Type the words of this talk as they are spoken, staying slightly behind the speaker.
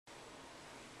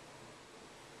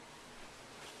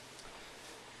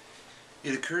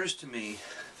It occurs to me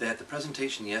that the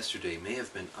presentation yesterday may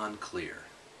have been unclear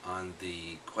on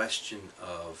the question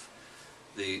of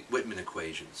the Whitman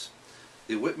equations.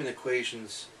 The Whitman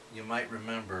equations, you might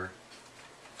remember,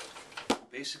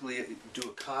 basically do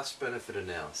a cost-benefit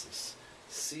analysis.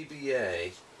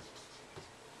 CBA,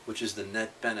 which is the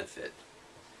net benefit,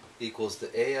 equals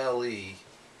the ALE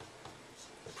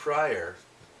prior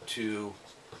to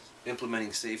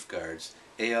implementing safeguards.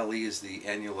 ALE is the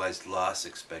annualized loss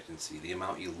expectancy, the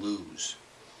amount you lose,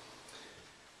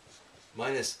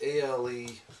 minus ALE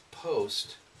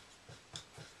post,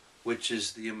 which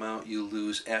is the amount you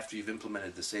lose after you've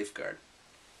implemented the safeguard,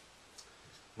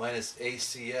 minus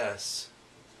ACS,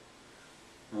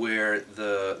 where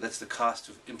that's the cost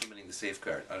of implementing the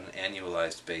safeguard on an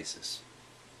annualized basis.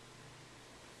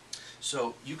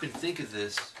 So you can think of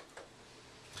this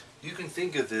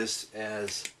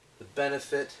as the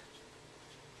benefit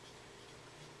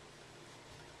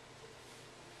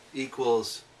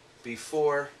equals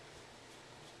before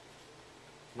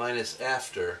minus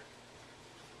after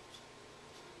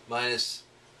minus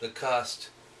the cost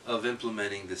of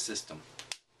implementing the system,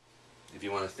 if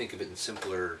you want to think of it in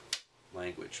simpler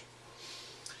language.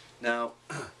 Now,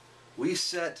 we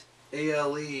set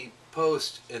ALE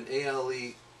post and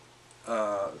ALE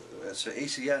so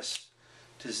ACS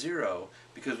to 0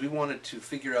 because we wanted to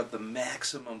figure out the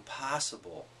maximum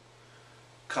possible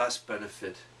cost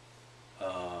benefit,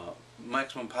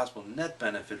 maximum possible net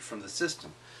benefit from the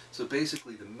system. So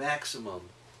basically the maximum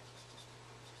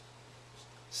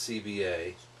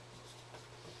CBA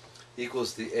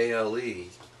equals the ALE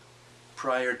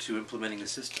prior to implementing the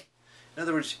system. In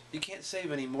other words, you can't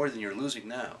save any more than you're losing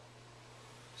now.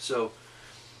 So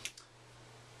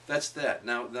that's that.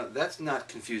 Now that's not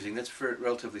confusing. That's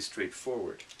relatively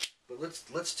straightforward. But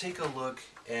let's take a look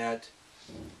at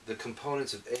the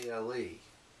components of ALE.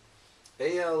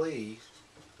 ALE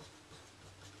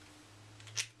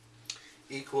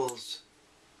equals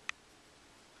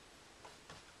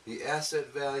the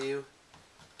asset value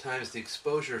times the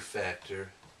exposure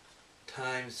factor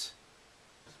times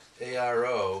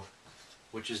ARO,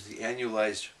 which is the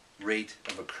annualized rate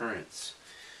of occurrence.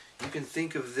 You can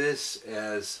think of this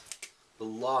as the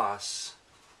loss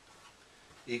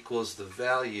equals the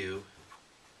value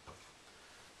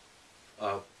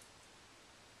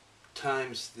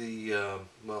times the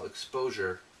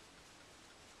exposure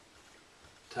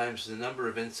times the number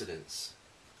of incidents.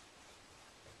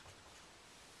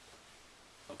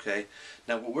 Okay,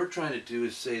 now what we're trying to do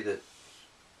is say that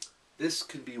this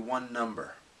can be one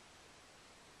number,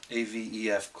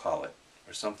 AVEF call it,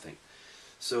 or something.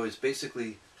 So it's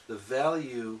basically the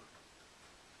value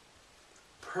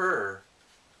per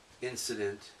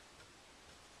incident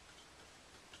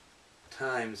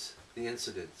times the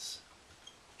incidence.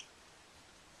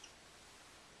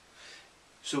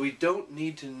 So we don't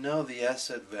need to know the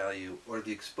asset value or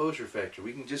the exposure factor.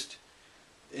 We can just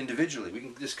individually, we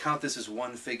can just count this as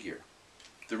one figure.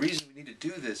 The reason we need to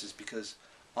do this is because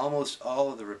almost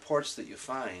all of the reports that you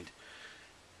find,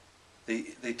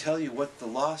 they tell you what the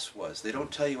loss was. They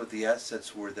don't tell you what the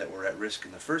assets were that were at risk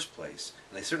in the first place,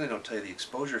 and they certainly don't tell you the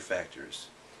exposure factors.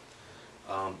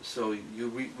 So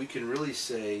we can really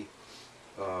say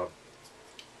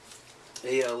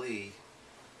ALE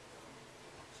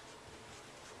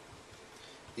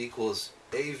equals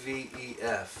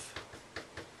AVEF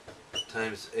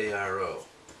times ARO.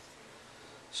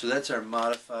 So that's our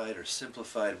modified or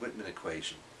simplified Whitman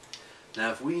equation.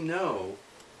 Now if we know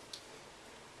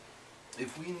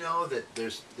that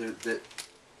that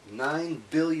 $9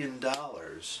 billion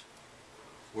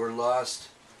were lost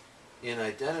in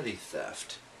identity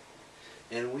theft,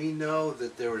 and we know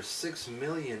that there were 6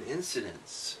 million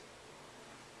incidents,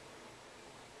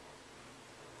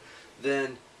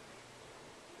 then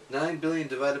 9 billion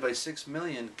divided by 6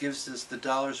 million gives us the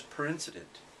dollars per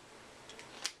incident.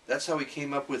 That's how we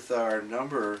came up with our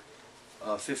number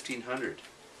 1,500,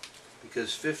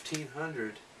 because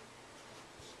 1,500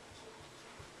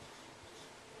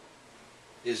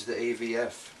 is the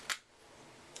AVEF,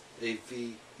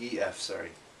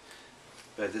 sorry,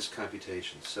 by this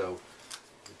computation. So,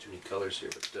 too many colors here,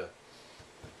 but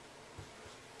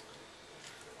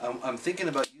I'm thinking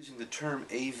about using the term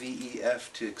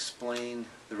AVEF to explain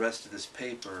the rest of this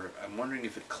paper. I'm wondering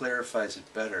if it clarifies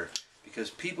it better, because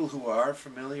people who are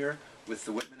familiar with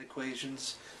the Whitman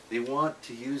equations, they want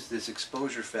to use this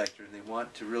exposure factor, and they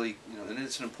want to really, and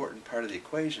it's an important part of the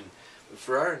equation. But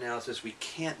for our analysis, we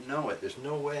can't know it. There's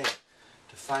no way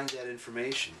to find that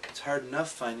information. It's hard enough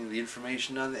finding the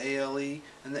information on the ALE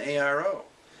and the ARO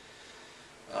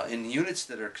in units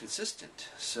that are consistent.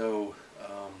 So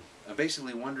I'm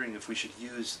basically wondering if we should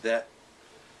use that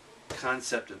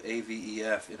concept of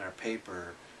AVEF in our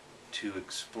paper to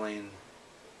explain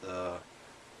the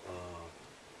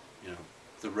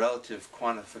the relative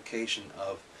quantification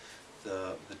of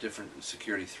the different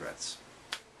security threats.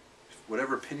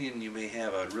 Whatever opinion you may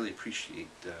have, I would really appreciate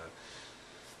your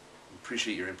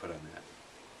input on that.